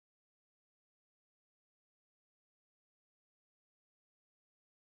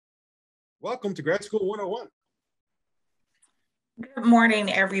Welcome to Grad School 101. Good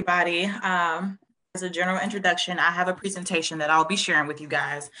morning, everybody. As a general introduction, I have a presentation that I'll be sharing with you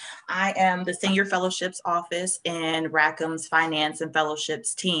guys. I am the Senior Fellowships Office in Rackham's Finance and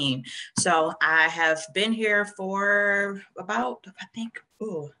Fellowships team. So I have been here for about, I think,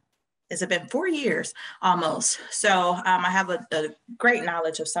 has it been 4 years almost? So I have a great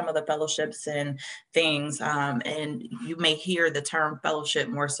knowledge of some of the fellowships and things, and you may hear the term fellowship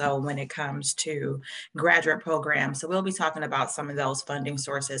more so when it comes to graduate programs. So we'll be talking about some of those funding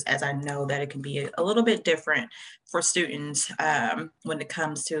sources, as I know that it can be a little bit different for students when it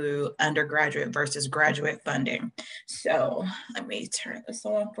comes to undergraduate versus graduate funding. So let me turn this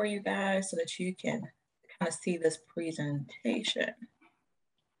on for you guys so that you can kind of see this presentation.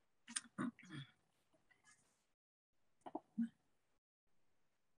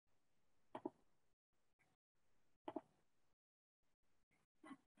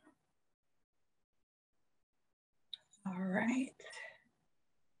 All right.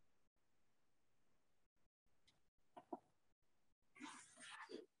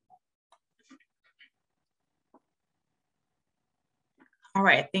 All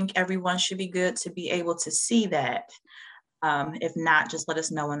right, I think everyone should be good to be able to see that. If not, just let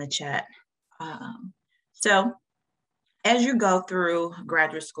us know in the chat. So as you go through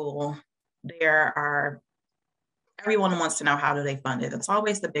graduate school, everyone wants to know, how do they fund it? It's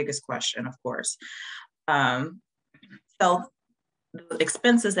always the biggest question, of course. So the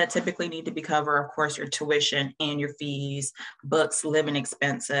expenses that typically need to be covered, of course, your tuition and your fees, books, living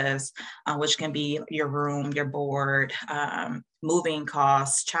expenses, which can be your room, your board, moving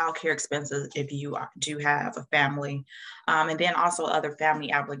costs, childcare expenses if you do have a family, and then also other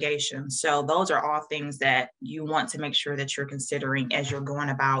family obligations. So those are all things that you want to make sure that you're considering as you're going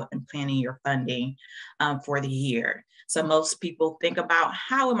about and planning your funding for the year. So most people think about,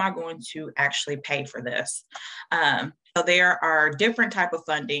 how am I going to actually pay for this? So there are different type of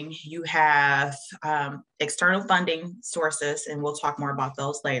funding. You have external funding sources, and we'll talk more about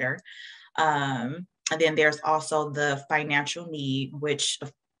those later. And then there's also the financial need, which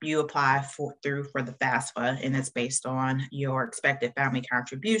you apply for the FAFSA, and it's based on your expected family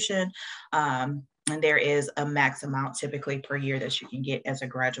contribution. And there is a max amount typically per year that you can get as a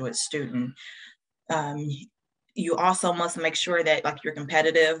graduate student. You also must make sure that you're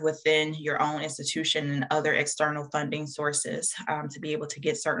competitive within your own institution and other external funding sources to be able to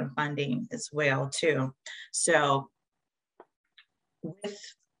get certain funding as well too. So with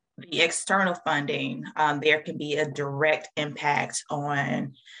the external funding, there can be a direct impact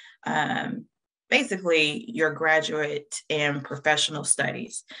on basically your graduate and professional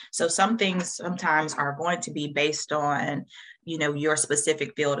studies. So some things sometimes are going to be based on, your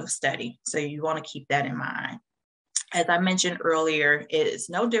specific field of study. So you want to keep that in mind. As I mentioned earlier, it is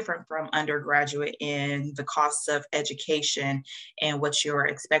no different from undergraduate in the costs of education and what your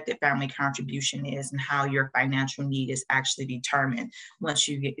expected family contribution is and how your financial need is actually determined once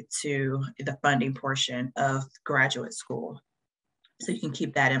you get to the funding portion of graduate school. So you can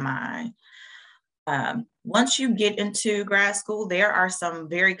keep that in mind. Once you get into grad school, there are some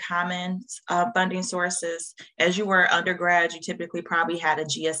very common funding sources. As you were undergrad, you typically probably had a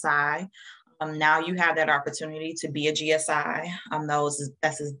GSI. Now you have that opportunity to be a GSI.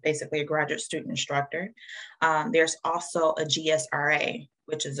 That's basically a graduate student instructor. There's also a GSRA,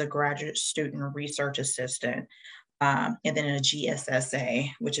 which is a graduate student research assistant. And then a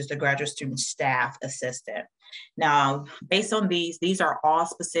GSSA, which is the graduate student staff assistant. Now, based on these are all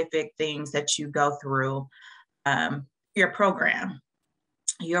specific things that you go through your program.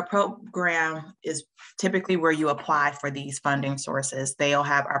 Your program is typically where you apply for these funding sources. They'll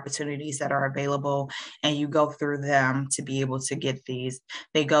have opportunities that are available, and you go through them to be able to get these.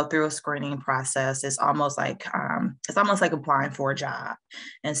 They go through a screening process. It's almost like applying for a job.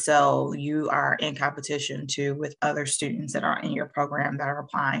 And so you are in competition too with other students that are in your program that are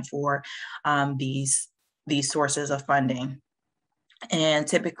applying for these sources of funding. And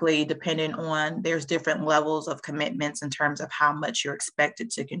typically, depending on, there's different levels of commitments in terms of how much you're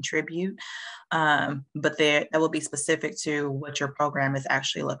expected to contribute. But that will be specific to what your program is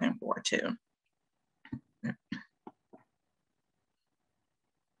actually looking for too.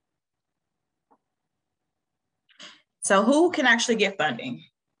 So who can actually get funding?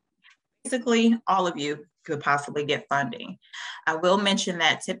 Basically, all of you could possibly get funding. I will mention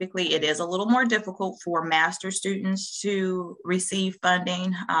that typically it is a little more difficult for master students to receive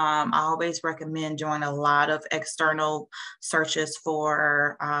funding. I always recommend doing a lot of external searches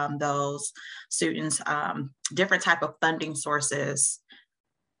for those students. Different type of funding sources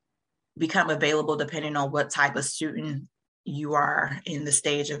become available depending on what type of student you are in the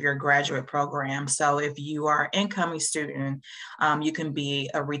stage of your graduate program. So if you are an incoming student, you can be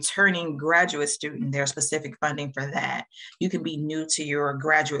a returning graduate student. There's specific funding for that. You can be new to your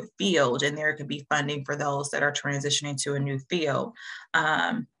graduate field, and there could be funding for those that are transitioning to a new field.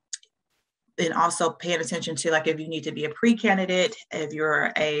 And also paying attention to, like, if you need to be a pre-candidate, if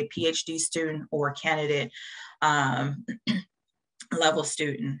you're a PhD student or candidate level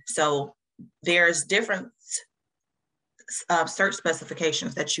student. So there's different search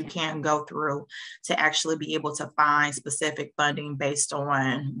specifications that you can go through to actually be able to find specific funding based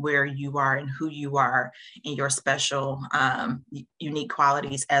on where you are and who you are and your special unique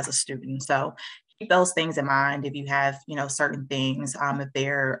qualities as a student. So keep those things in mind if you have, certain things, if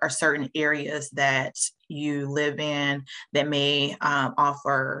there are certain areas that you live in that may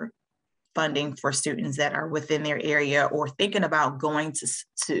offer funding for students that are within their area or thinking about going to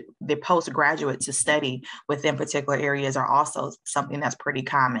the postgraduate to study within particular areas are also something that's pretty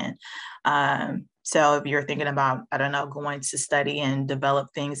common. So if you're thinking about, going to study and develop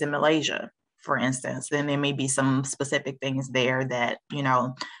things in Malaysia, for instance, then there may be some specific things there that,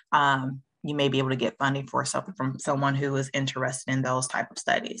 you may be able to get funding for something from someone who is interested in those type of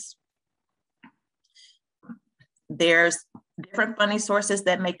studies. There's different funding sources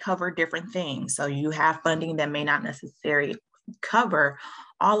that may cover different things. So you have funding that may not necessarily cover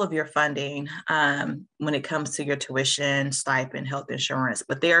all of your funding when it comes to your tuition, stipend, health insurance,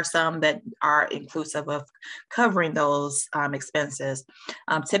 but there are some that are inclusive of covering those expenses.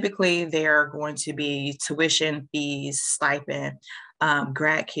 Typically, they're going to be tuition, fees, stipend,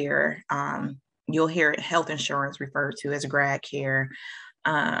 grad care. You'll hear health insurance referred to as grad care.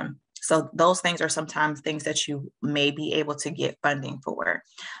 So those things are sometimes things that you may be able to get funding for.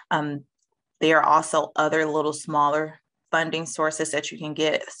 There are also other little smaller funding sources that you can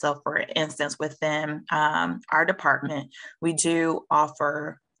get. So for instance, within our department, we do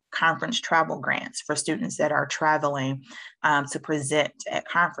offer conference travel grants for students that are traveling to present at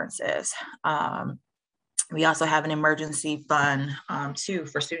conferences. We also have an emergency fund too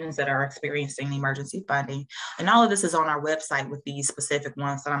for students that are experiencing emergency funding. And all of this is on our website with these specific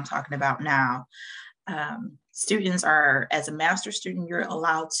ones that I'm talking about now. Students are, as a master's student, you're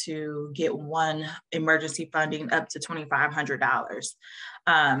allowed to get one emergency funding up to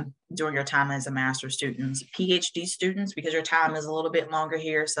 $2,500 during your time as a master's student. PhD students, because your time is a little bit longer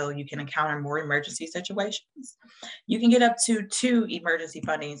here, so you can encounter more emergency situations. You can get up to 2 emergency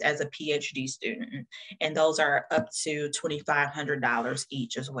fundings as a PhD student, and those are up to $2,500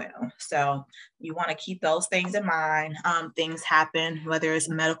 each as well. So you want to keep those things in mind. Things happen, whether it's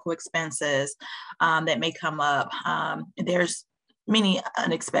medical expenses that may come up. There's many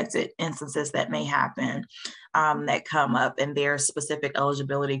unexpected instances that may happen that come up, and there's specific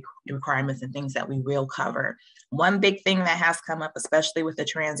eligibility requirements and things that we will cover. One big thing that has come up, especially with the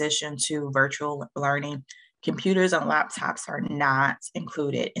transition to virtual learning, computers and laptops are not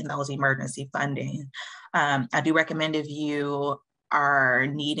included in those emergency funding. I do recommend, if you are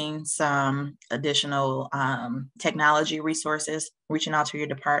needing some additional technology resources, reaching out to your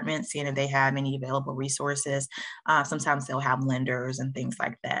department, seeing if they have any available resources. Sometimes they'll have lenders and things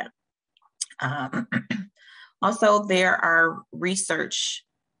like that. Also, there are research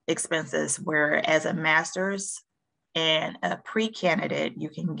expenses where, as a master's and a pre-candidate, you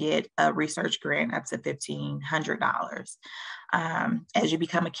can get a research grant up to $1,500. As you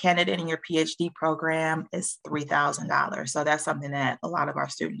become a candidate in your PhD program, it's $3,000. So that's something that a lot of our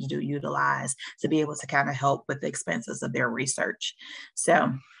students do utilize to be able to kind of help with the expenses of their research.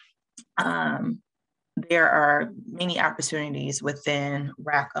 So there are many opportunities within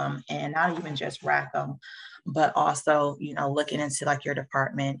Rackham, and not even just Rackham, but also, looking into like your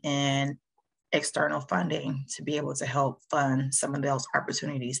department and external funding to be able to help fund some of those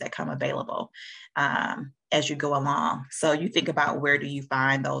opportunities that come available as you go along. So you think about, where do you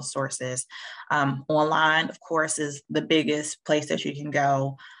find those sources? Online, of course, is the biggest place that you can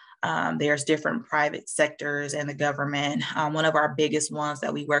go. There's different private sectors and the government. One of our biggest ones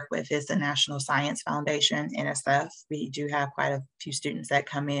that we work with is the National Science Foundation, NSF. We do have quite a few students that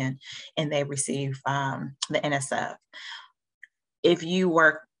come in and they receive the NSF. If you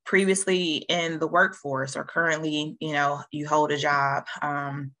work previously in the workforce or currently, you hold a job,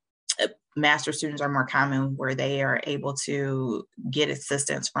 master students are more common where they are able to get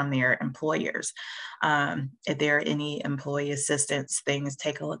assistance from their employers. If there are any employee assistance things,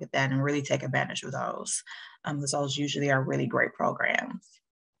 take a look at that and really take advantage of those. Because those usually are really great programs.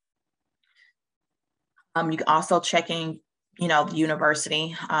 You can also checking, the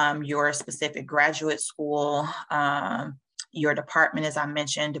university, your specific graduate school, Your department, as I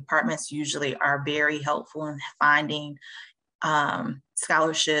mentioned, departments usually are very helpful in finding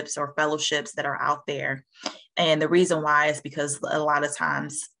scholarships or fellowships that are out there. And the reason why is because a lot of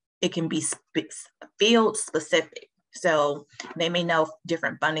times it can be field specific. So they may know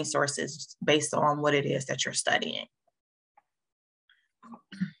different funding sources based on what it is that you're studying.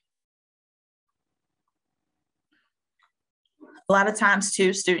 A lot of times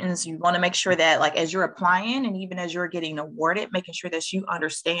too, students, you want to make sure that like as you're applying and even as you're getting awarded, making sure that you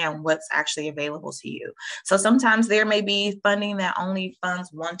understand what's actually available to you. So sometimes there may be funding that only funds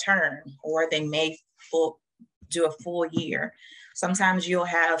one term, or they may do a full year. Sometimes you'll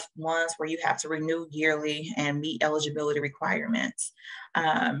have ones where you have to renew yearly and meet eligibility requirements.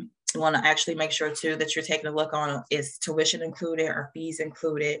 You want to actually make sure too that you're taking a look on, is tuition included or fees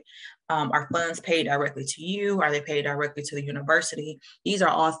included? Are funds paid directly to you? Are they paid directly to the university? These are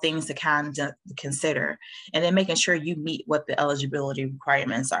all things to kind of consider. And then making sure you meet what the eligibility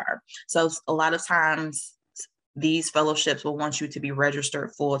requirements are. So a lot of times these fellowships will want you to be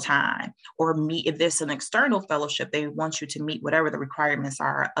registered full time, or meet, if there's an external fellowship, they want you to meet whatever the requirements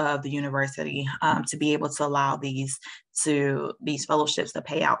are of the university to be able to allow these fellowships to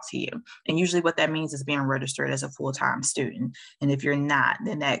pay out to you. And usually what that means is being registered as a full-time student. And if you're not,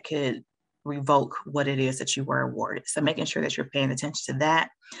 then that could revoke what it is that you were awarded. So making sure that you're paying attention to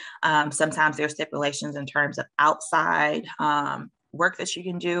that. Sometimes there's stipulations in terms of outside work that you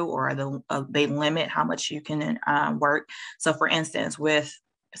can do, or they limit how much you can work. So for instance, with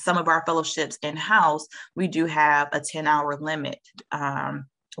some of our fellowships in-house, we do have a 10-hour limit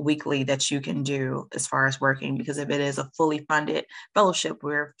weekly that you can do as far as working, because if it is a fully funded fellowship,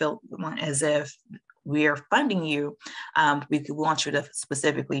 we're felt as if we're funding you, we want you to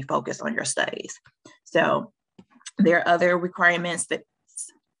specifically focus on your studies. So there are other requirements that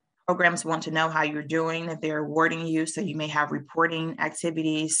programs want to know how you're doing, that they're awarding you. So you may have reporting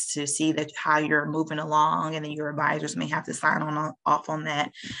activities to see that how you're moving along, and then your advisors may have to sign off on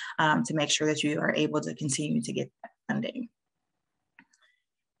that to make sure that you are able to continue to get that funding.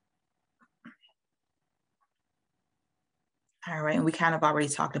 All right, and we kind of already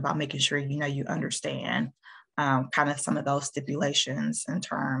talked about making sure you understand kind of some of those stipulations in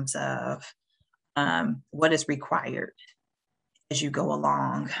terms of what is required as you go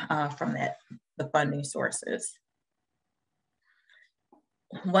along from the funding sources.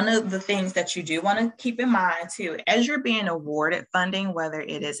 One of the things that you do want to keep in mind too, as you're being awarded funding, whether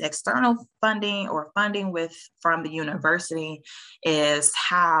it is external funding or funding from the university, is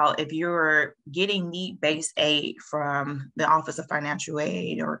how, if you're getting need-based aid from the Office of Financial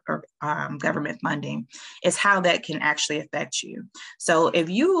Aid or government funding, is how that can actually affect you. So if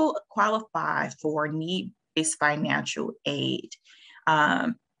you qualify for need-based financial aid,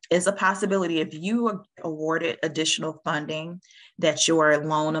 is a possibility, if you are awarded additional funding, that your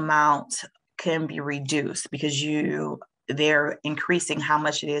loan amount can be reduced because they're increasing how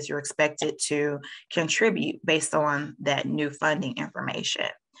much it is you're expected to contribute based on that new funding information.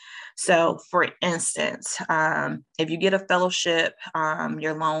 So for instance, if you get a fellowship,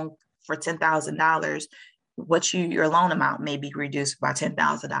 your loan for $10,000, your loan amount may be reduced by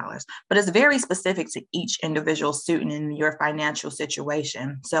 $10,000, but it's very specific to each individual student in your financial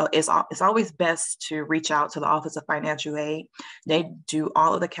situation. So it's always best to reach out to the Office of Financial Aid. They do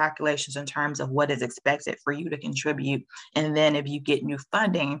all of the calculations in terms of what is expected for you to contribute. And then if you get new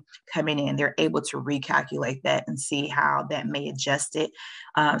funding coming in, they're able to recalculate that and see how that may adjust it.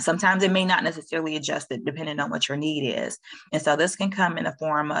 Sometimes it may not necessarily adjust it depending on what your need is. And so this can come in the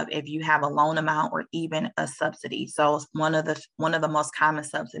form of, if you have a loan amount or even a subsidy. So one of the most common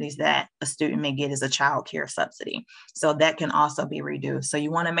subsidies that a student may get is a child care subsidy. So that can also be reduced. So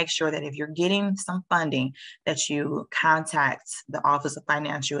you want to make sure that if you're getting some funding, that you contact the Office of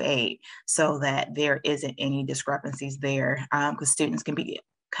Financial Aid so that there isn't any discrepancies there, because students can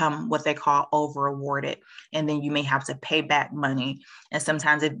become what they call over awarded, and then you may have to pay back money. And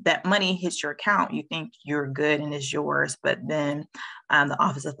sometimes if that money hits your account, you think you're good and it's yours, but then the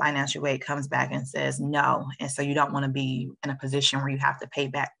Office of Financial Aid comes back and says no. And so you don't want to be in a position where you have to pay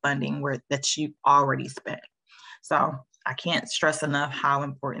back funding that you've already spent. So I can't stress enough how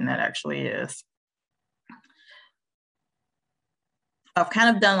important that actually is. I've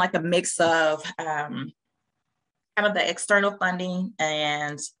kind of done like a mix of kind of the external funding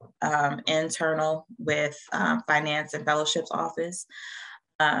and internal with Finance and Fellowships Office.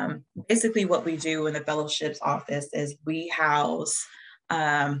 Basically what we do in the Fellowships Office is we house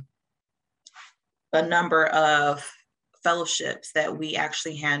a number of fellowships that we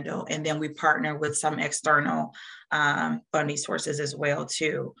actually handle, and then we partner with some external funding sources as well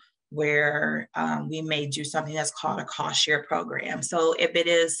too. where we may do something that's called a cost share program. So if it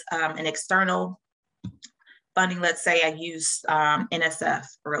is an external funding, let's say I used NSF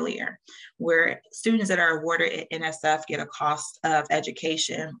earlier, where students that are awarded at NSF get a cost of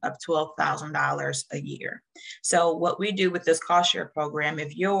education of $12,000 a year. So what we do with this cost share program,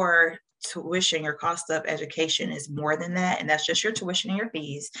 if your tuition, your cost of education is more than that, and that's just your tuition and your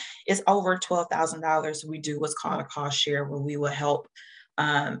fees, is over $12,000, we do what's called a cost share, where we will help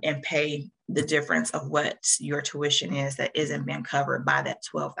and pay the difference of what your tuition is that isn't being covered by that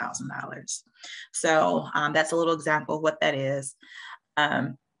 $12,000. So that's a little example of what that is.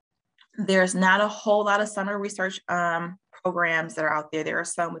 There's not a whole lot of summer research programs that are out there. There are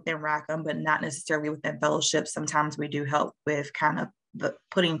some within Rackham, but not necessarily within fellowships. Sometimes we do help with kind of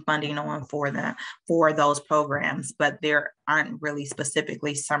putting funding on for those programs, but there aren't really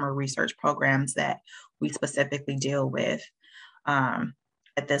specifically summer research programs that we specifically deal with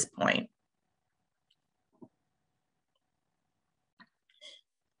at this point.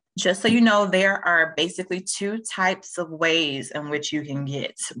 Just so you know, there are basically two types of ways in which you can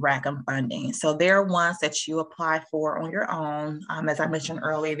get Rackham funding. So there are ones that you apply for on your own. As I mentioned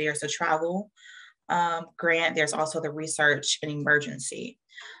earlier, there's a travel grant. There's also the research and emergency.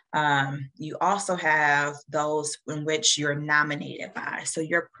 You also have those in which you're nominated by. So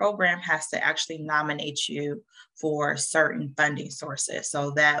your program has to actually nominate you for certain funding sources.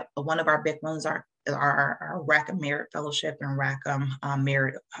 So that one of our big ones are Rackham Merit Fellowship and Rackham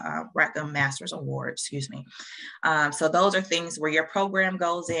Rackham Master's Award, excuse me. So those are things where your program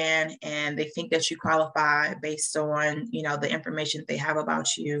goes in and they think that you qualify based on, you know, the information they have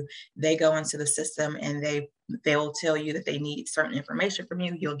about you. They go into the system and they will tell you that they need certain information from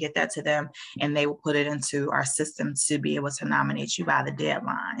you. You'll get that to them and they will put it into our system to be able to nominate you by the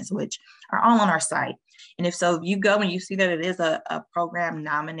deadlines, which are all on our site. And if you go and you see that it is a program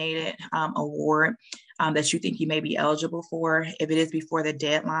nominated award that you think you may be eligible for, if it is before the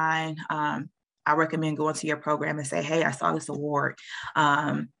deadline, I recommend going to your program and say, hey, I saw this award.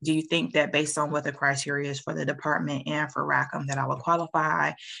 Do you think that based on what the criteria is for the department and for Rackham that I will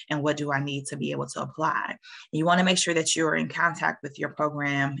qualify? And what do I need to be able to apply? You want to make sure that you're in contact with your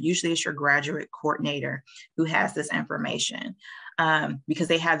program. Usually it's your graduate coordinator who has this information because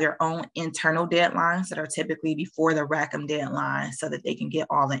they have their own internal deadlines that are typically before the Rackham deadline so that they can get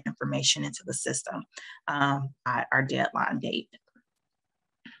all the information into the system by our deadline date.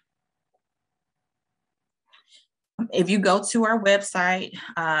 If you go to our website,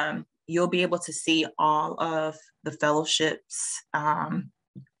 you'll be able to see all of the fellowships,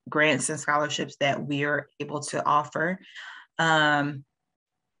 grants and scholarships that we are able to offer.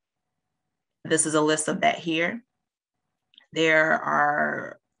 This is a list of that here. There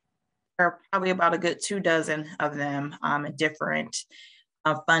are probably about a good 24 of them different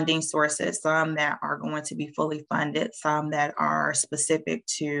funding sources, some that are going to be fully funded, some that are specific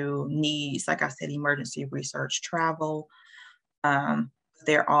to needs, like I said, emergency research, travel.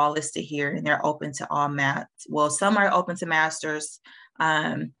 They're all listed here and they're open to all well, some are open to masters,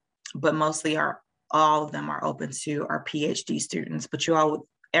 but mostly all of them are open to our PhD students. But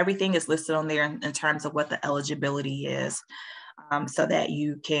everything is listed on there in terms of what the eligibility is, so that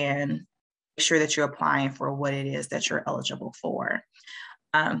you can make sure that you're applying for what it is that you're eligible for.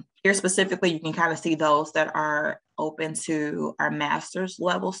 Here specifically, you can kind of see those that are open to our master's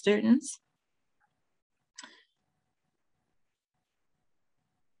level students.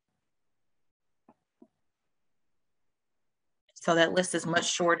 So that list is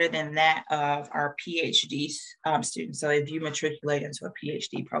much shorter than that of our PhD students. So if you matriculate into a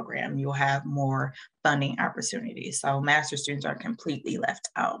PhD program, you'll have more funding opportunities. So master students are completely left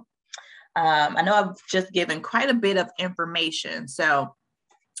out. I know I've just given quite a bit of information. So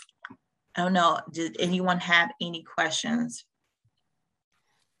I don't know, did anyone have any questions?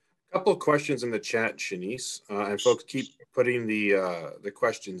 A couple of questions in the chat, Shanice, and folks keep putting the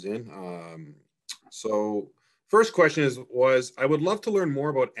questions in. So first question was, I would love to learn more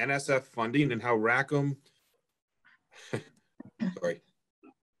about NSF funding and how Rackham, sorry,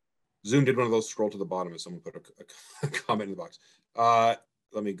 Zoom did one of those scroll to the bottom as someone put a comment in the box.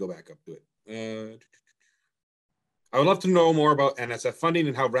 Let me go back up to it. I would love to know more about NSF funding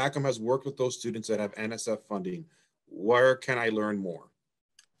and how Rackham has worked with those students that have NSF funding. Where can I learn more?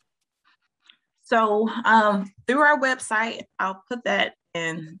 So through our website, I'll put that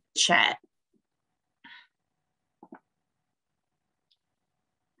in chat.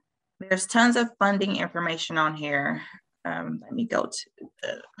 There's tons of funding information on here. Let me go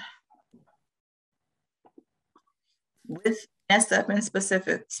to with NSF and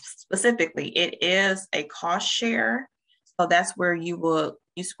specifically, it is a cost share. So that's where you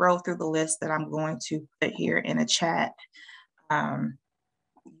scroll through the list that I'm going to put here in a chat.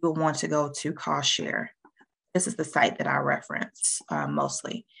 You'll want to go to cost share. This is the site that I reference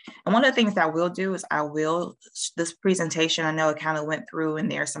mostly. And one of the things that I will do is this presentation, I know it kind of went through and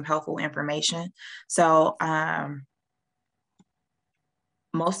there's some helpful information. So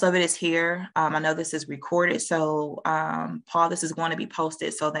most of it is here. I know this is recorded. So Paul, this is going to be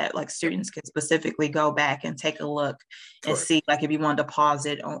posted so that like students can specifically go back and take a look and see, like if you wanted to pause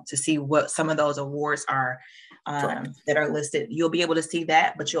it to see what some of those awards are that are listed, you'll be able to see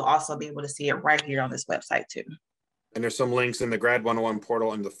that, but you'll also be able to see it right here on this website too. And there's some links in the Grad 101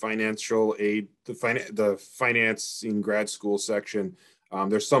 portal and the financial aid, the financing grad school section.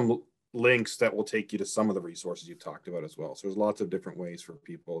 There's some links that will take you to some of the resources you talked about as well. So there's lots of different ways for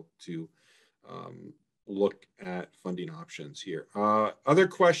people to look at funding options here.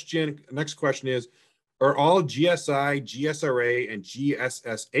 Next question is, are all GSI, GSRA, and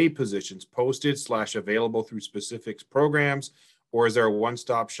GSSA positions posted / available through specific programs, or is there a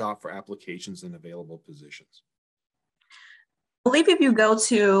one-stop shop for applications and available positions? I believe if you go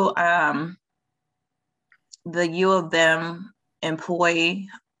to the U of M employee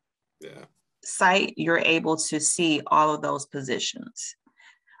site, you're able to see all of those positions.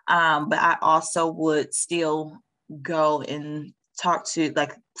 But I also would still go and talk to,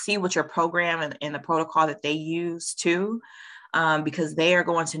 like, see what your program and the protocol that they use too, because they are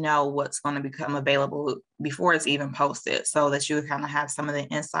going to know what's going to become available before it's even posted, so that you kind of have some of the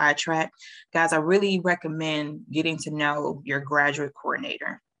inside track. Guys, I really recommend getting to know your graduate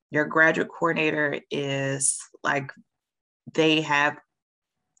coordinator. Your graduate coordinator is like, they have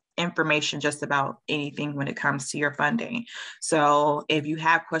information just about anything when it comes to your funding. So if you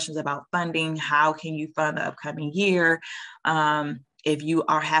have questions about funding, how can you fund the upcoming year? If you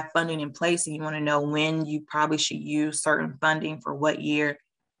have funding in place and you want to know when you probably should use certain funding for what year,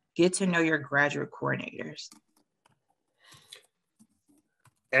 get to know your graduate coordinators.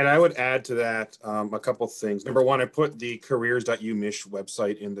 And I would add to that a couple of things. Number one, I put the careers.umich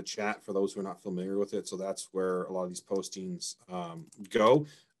website in the chat for those who are not familiar with it. So that's where a lot of these postings go.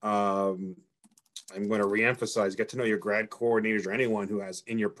 I'm going to reemphasize, get to know your grad coordinators or anyone who has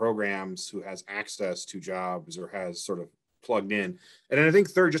in your programs, who has access to jobs or has sort of plugged in. And then I think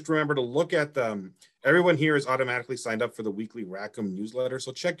third, just remember to look at them. Everyone here is automatically signed up for the weekly Rackham newsletter.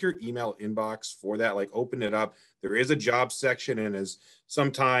 So check your email inbox for that, like open it up. There is a job section, and as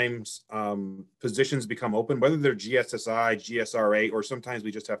sometimes positions become open, whether they're GSSI, GSRA, or sometimes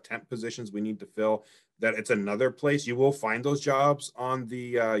we just have temp positions we need to fill, that it's another place. You will find those jobs on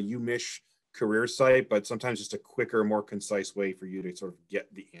the UMich career site, but sometimes just a quicker, more concise way for you to sort of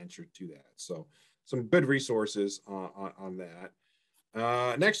get the answer to that. So some good resources on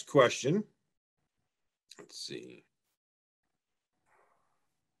that. Next question. Let's see.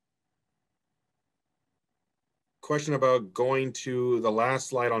 Question about going to the last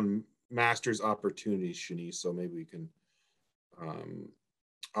slide on master's opportunities, Shanice. So maybe we can,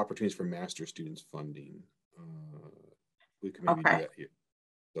 opportunities for master students funding. We can maybe do that here.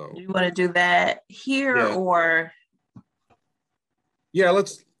 So do you want to do that here or? Yeah,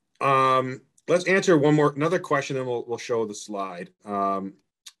 let's answer another question, and we'll show the slide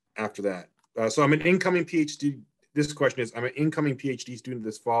after that. So I'm an incoming PhD. This question is, I'm an incoming PhD student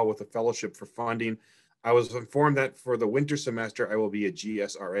this fall with a fellowship for funding. I was informed that for the winter semester, I will be a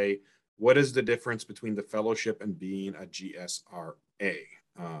GSRA. What is the difference between the fellowship and being a GSRA?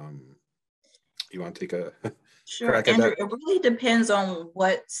 You want to take a Sure, Andrew, it really depends on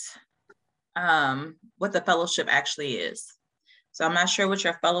what the fellowship actually is. So I'm not sure what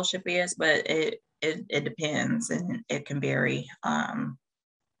your fellowship is, but it depends and it can vary.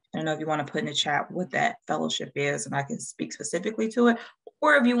 I don't know if you want to put in the chat what that fellowship is, and I can speak specifically to it,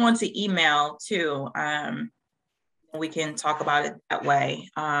 or if you want to email too, we can talk about it that way.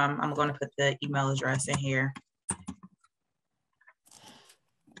 I'm going to put the email address in here.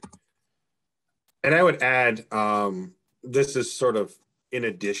 And I would add, this is sort of in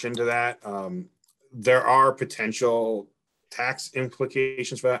addition to that, there are potential tax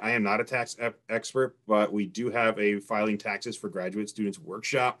implications for that. I am not a tax expert, but we do have a filing taxes for graduate students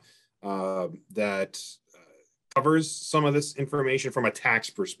workshop that covers some of this information from a tax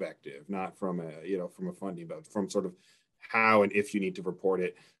perspective, not from from a funding, but from sort of how and if you need to report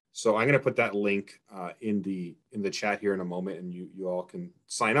it. So I'm going to put that link in the chat here in a moment, and you all can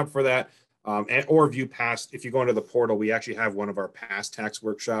sign up for that. Or view past, if you go into the portal, we actually have one of our past tax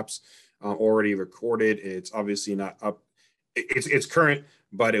workshops already recorded. It's obviously not up. It's current,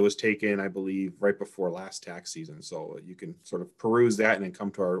 but it was taken, I believe, right before last tax season. So you can sort of peruse that and then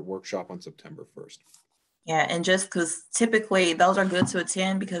come to our workshop on September 1st. Yeah, and just because typically those are good to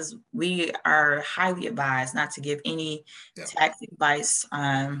attend because we are highly advised not to give any Yeah. tax advice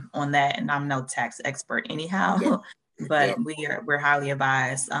on that. And I'm no tax expert anyhow, Yep. but Yep. we're highly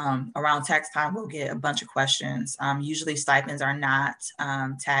advised. Around tax time, we'll get a bunch of questions. Usually stipends are not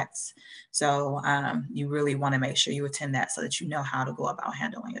taxed. So you really want to make sure you attend that so that you know how to go about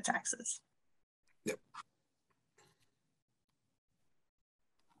handling your taxes. Yep.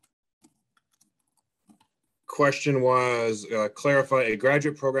 Question was, clarify, a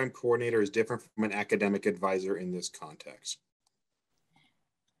graduate program coordinator is different from an academic advisor in this context.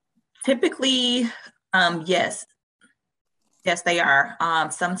 Typically, yes. Yes, they are.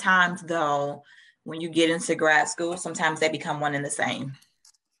 Sometimes though, when you get into grad school, sometimes they become one and the same.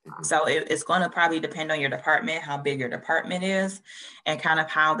 So it's going to probably depend on your department, how big your department is, and kind of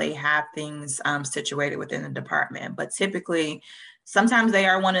how they have things situated within the department. But typically, sometimes they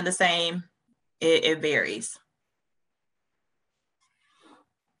are one and the same. It varies.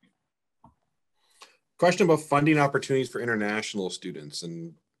 Question about funding opportunities for international students,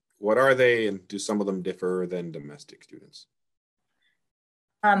 and what are they, and do some of them differ than domestic students?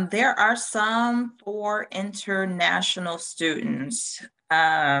 There are some for international students.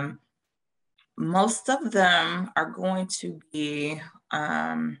 Most of them are going to be,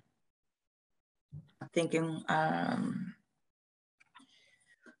 I'm thinking,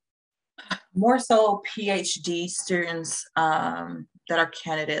 more so PhD students that are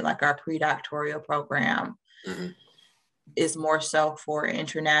candidate, like our pre-doctoral program is more so for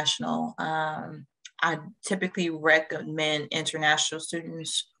international. I typically recommend international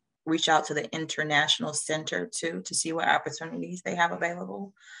students reach out to the International Center too to see what opportunities they have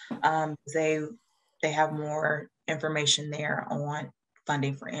available. They have more information there on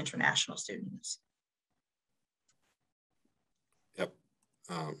funding for international students. Yep.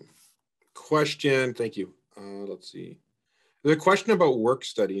 Question, thank you. Let's see. There's a question about work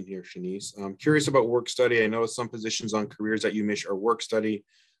study in here, Shanice. I'm curious about work study. I know some positions on careers at UMich are work study.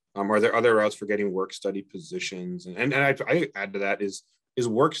 Are there other routes for getting work study positions? And I add to that, is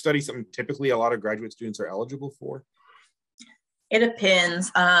work study something typically a lot of graduate students are eligible for? It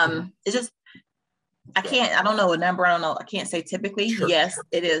depends. It's just, I don't know a number. I can't say typically. Sure. Yes,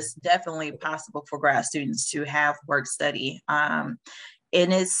 it is definitely possible for grad students to have work study. And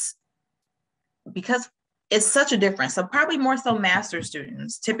it's because it's such a difference. So probably more so master's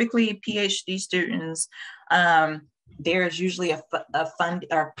students, typically PhD students, there's usually a fund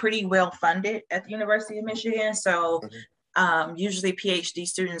or pretty well funded at the University of Michigan. So usually PhD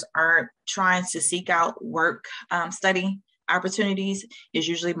students aren't trying to seek out work study opportunities. Is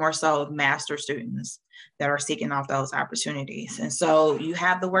usually more so master students that are seeking out those opportunities. And so you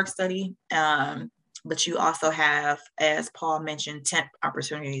have the work study, but you also have, as Paul mentioned, temp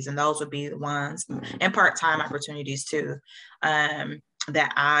opportunities, and those would be the ones, and part-time opportunities too,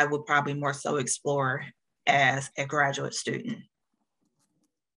 that I would probably more so explore as a graduate student.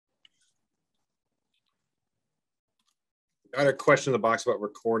 I had a question in the box about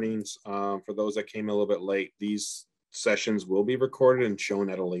recordings. For those that came a little bit late, these sessions will be recorded and shown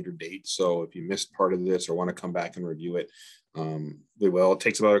at a later date. So if you missed part of this or want to come back and review it, we will. It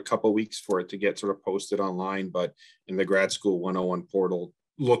takes about a couple of weeks for it to get sort of posted online, but in the Grad School 101 portal,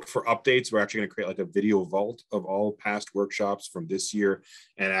 look for updates. We're actually going to create like a video vault of all past workshops from this year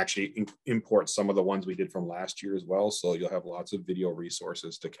and actually import some of the ones we did from last year as well. So you'll have lots of video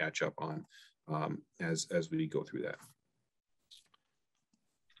resources to catch up on as we go through that.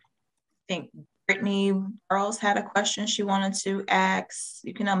 I think Brittany Burrows had a question she wanted to ask.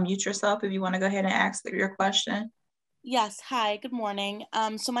 You can unmute yourself if you want to go ahead and ask your question. Yes, hi, good morning.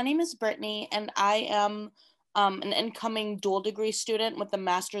 So my name is Brittany, and I am an incoming dual degree student with the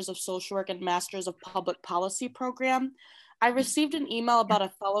Masters of Social Work and Masters of Public Policy program. I received an email about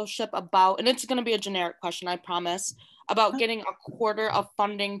a fellowship about, and it's going to be a generic question, I promise, about getting a quarter of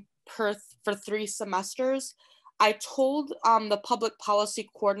funding for 3 semesters. I told the public policy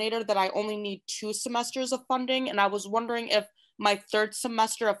coordinator that I only need 2 semesters of funding, and I was wondering if my 3rd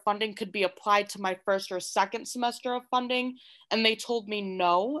semester of funding could be applied to my 1st or 2nd semester of funding, and they told me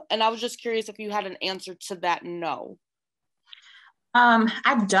no. And I was just curious if you had an answer to that no.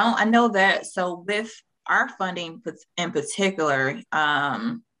 I don't. I know that. So with our funding in particular,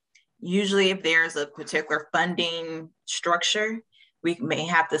 usually if there's a particular funding structure, we may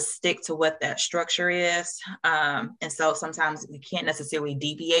have to stick to what that structure is. And so sometimes we can't necessarily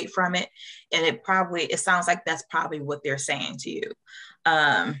deviate from it. And it sounds like that's probably what they're saying to you.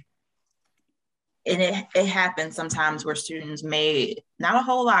 And it happens sometimes where students may, not a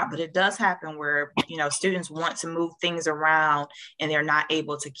whole lot, but it does happen where, students want to move things around and they're not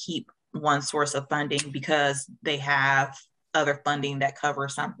able to keep one source of funding because they have other funding that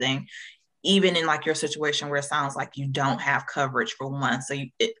covers something, even in like your situation where it sounds like you don't have coverage for one. So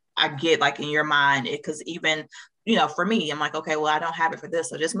I get like in your mind, because even, you know, for me, I'm like, okay, well, I don't have it for this,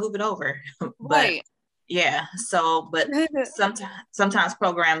 so just move it over. But Right. yeah, so, but sometimes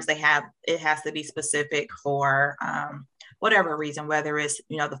programs, it has to be specific for whatever reason, whether it's,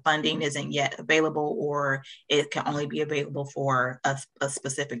 you know, the funding isn't yet available or it can only be available for a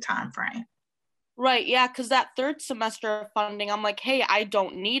specific time frame. Right, yeah, because that third semester of funding, I'm like, hey, I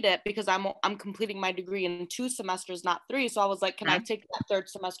don't need it because I'm completing my degree in 2 semesters, not 3. So I was like, can I take that third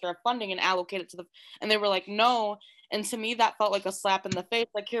semester of funding and allocate it to and they were like, no. And to me, that felt like a slap in the face.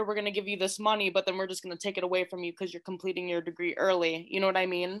 Like, here, we're gonna give you this money, but then we're just gonna take it away from you because you're completing your degree early. You know what I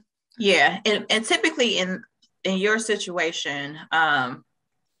mean? Yeah, and typically in your situation,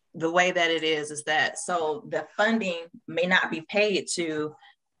 the way that it is that, so the funding may not be paid to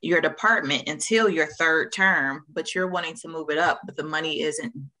your department until your third term, but you're wanting to move it up, but the money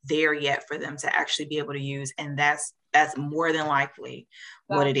isn't there yet for them to actually be able to use. And that's more than likely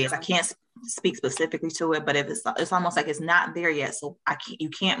what it is. I can't speak specifically to it, but if it's almost like it's not there yet. So you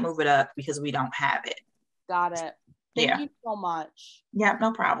can't move it up because we don't have it. Got it. Thank you so much. Yeah,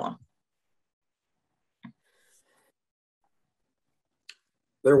 no problem.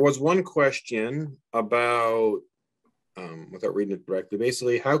 There was one question about, without reading it directly,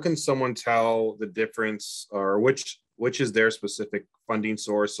 basically, how can someone tell the difference, or which is their specific funding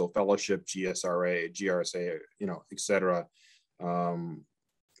source? So fellowship, GSRA, GRSA, you know, etc.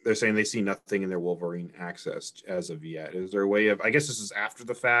 They're saying they see nothing in their Wolverine access as of yet. Is there a way of, I guess this is after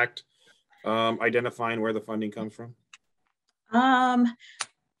the fact, identifying where the funding comes from? I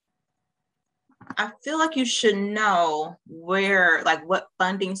feel like you should know where, like, what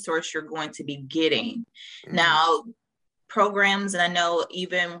funding source you're going to be getting. Now, programs, and I know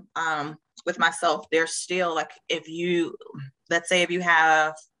even with myself, there's still like, let's say if you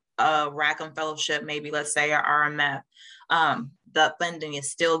have a Rackham fellowship, maybe let's say a RMF, the funding is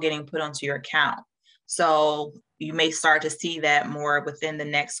still getting put onto your account. So you may start to see that more within the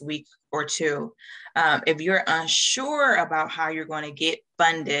next week or two. If you're unsure about how you're going to get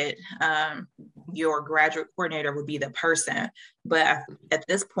funded, your graduate coordinator would be the person. But at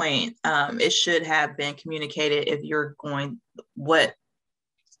this point, it should have been communicated if you're what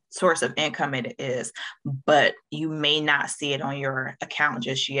source of income it is, but you may not see it on your account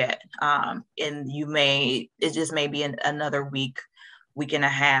just yet. And it just may be another week and a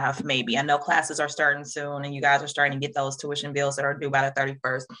half, maybe. I know classes are starting soon and you guys are starting to get those tuition bills that are due by the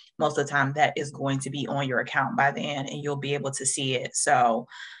 31st. Most of the time that is going to be on your account by then and you'll be able to see it. So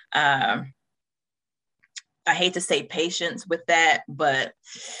I hate to say patience with that, but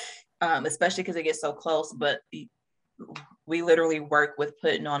especially because it gets so close, but we literally work with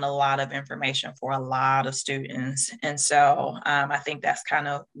putting on a lot of information for a lot of students. And so I think that's kind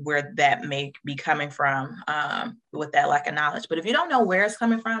of where that may be coming from, with that lack of knowledge. But if you don't know where it's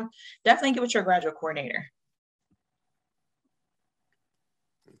coming from, definitely get with your graduate coordinator.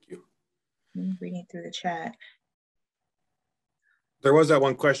 Thank you. I'm reading through the chat. There was that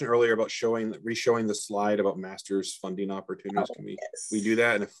one question earlier about re-showing the slide about master's funding opportunities. Can we do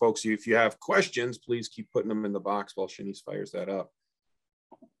that? And if folks, if you have questions, please keep putting them in the box while Shanice fires that up.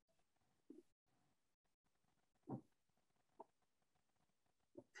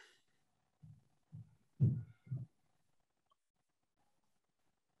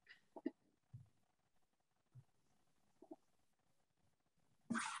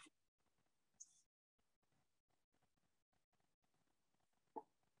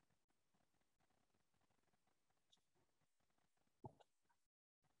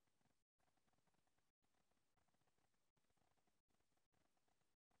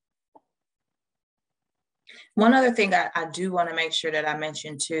 One other thing I do want to make sure that I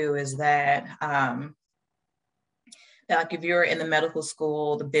mention too is that like if you're in the medical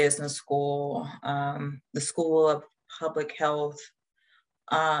school, the business school, the school of public health,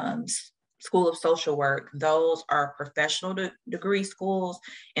 school of social work, those are professional degree schools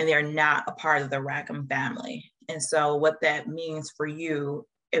and they're not a part of the Rackham family. And so what that means for you,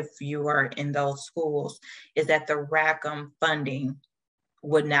 if you are in those schools, is that the Rackham funding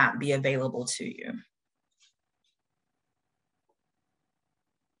would not be available to you.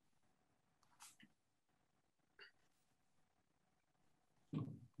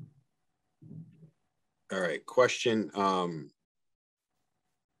 All right, question. Oh,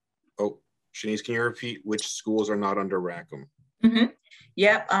 Shanice, can you repeat which schools are not under Rackham? Mm-hmm.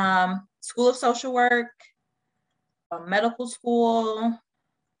 Yep. School of Social Work, medical school,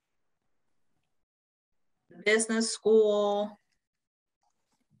 business school,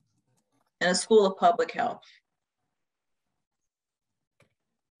 in the School of Public Health.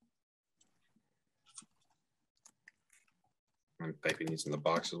 I'm typing these in the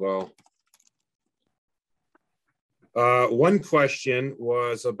box as well. One question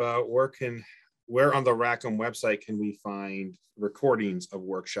was about where on the Rackham website can we find recordings of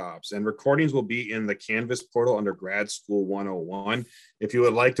workshops? And recordings will be in the Canvas portal under Grad School 101. If you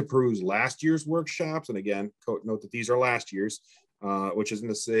would like to peruse last year's workshops, and again, note that these are last year's, which isn't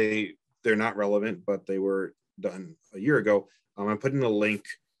to say they're not relevant, but they were done a year ago. I'm putting a link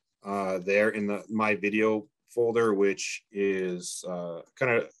there in my video folder, which is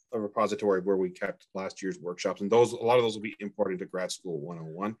kind of a repository where we kept last year's workshops, and a lot of those will be imported to Grad School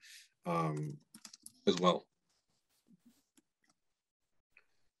 101 as well.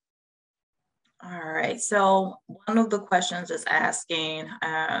 All right, so one of the questions is asking,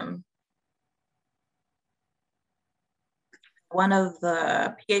 one of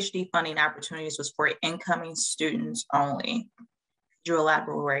the PhD funding opportunities was for incoming students only. Could you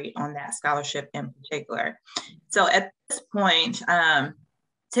elaborate on that scholarship in particular? So at this point,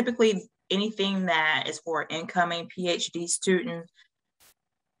 typically anything that is for incoming PhD students,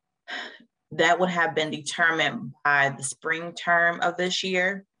 that would have been determined by the spring term of this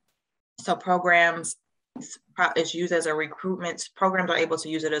year. So programs is used as a recruitment, programs are able to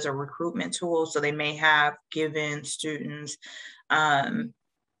use it as a recruitment tool. So they may have given students,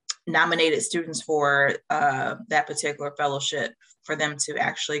 nominated students for that particular fellowship for them to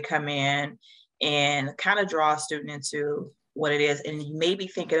actually come in and kind of draw a student into what it is. And you may be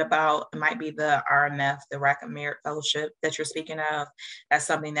thinking about, it might be the RMF, the Rackham Merit Fellowship that you're speaking of. That's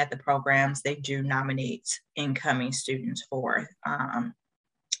something that the programs, they do nominate incoming students for.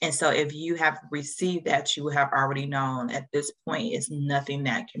 And so if you have received that, you have already known at this point, it's nothing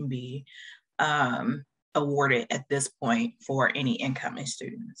that can be awarded at this point for any incoming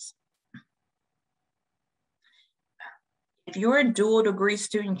students. If you're a dual degree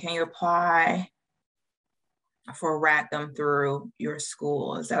student, can you apply for Rackham through your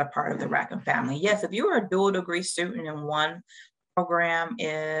school? Is that a part of the Rackham family? Yes, if you are a dual degree student and one program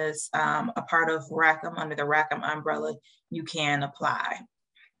is a part of Rackham under the Rackham umbrella, you can apply.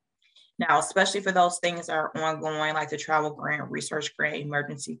 Now, especially for those things that are ongoing, like the travel grant, research grant,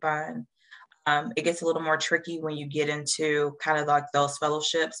 emergency fund, it gets a little more tricky when you get into kind of like those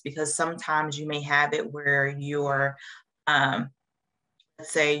fellowships, because sometimes you may have it where you're, let's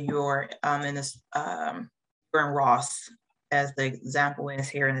say you're in this, you're in Ross, as the example is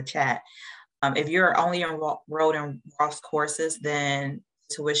here in the chat. If you're only enrolled in Ross courses, then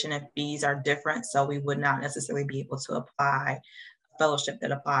tuition and fees are different. So we would not necessarily be able to apply a fellowship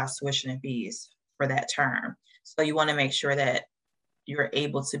that applies tuition and fees for that term. So you want to make sure that you're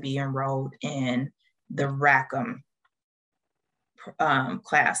able to be enrolled in the Rackham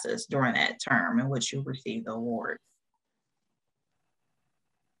classes during that term in which you receive the award.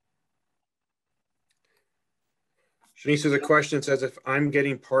 Shanice, there's a question that says, if I'm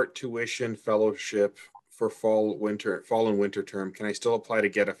getting part tuition fellowship for fall and winter term, can I still apply to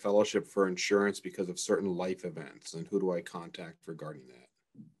get a fellowship for insurance because of certain life events? And who do I contact regarding that?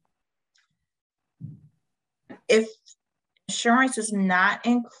 If insurance is not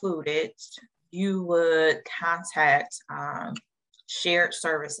included, you would contact shared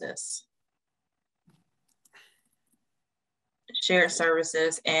services.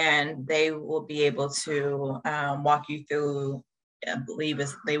 And they will be able to walk you through, I believe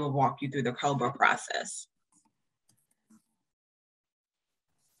they will walk you through the COBRA process.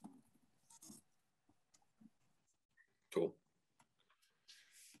 Cool.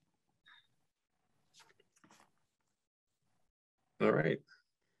 All right.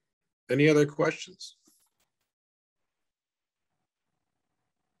 Any other questions?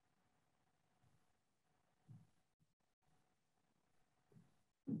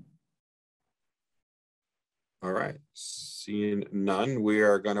 All right, seeing none, we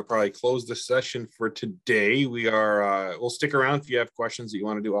are going to probably close the session for today. We'll stick around if you have questions that you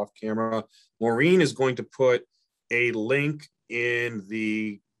want to do off camera. Maureen is going to put a link in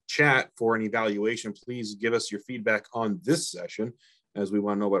the chat for an evaluation. Please give us your feedback on this session, as we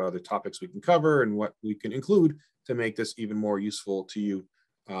want to know what other topics we can cover and what we can include to make this even more useful to you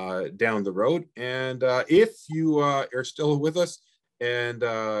down the road. And if you are still with us and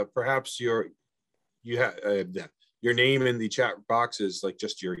perhaps your name in the chat box is like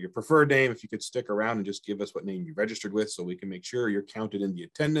just your preferred name, if you could stick around and just give us what name you registered with so we can make sure you're counted in the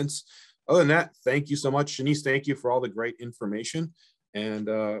attendance. Other than that, thank you so much. Shanice, thank you for all the great information. And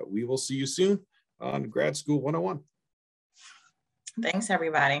we will see you soon on Grad School 101. Thanks,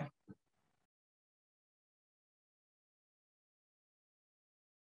 everybody.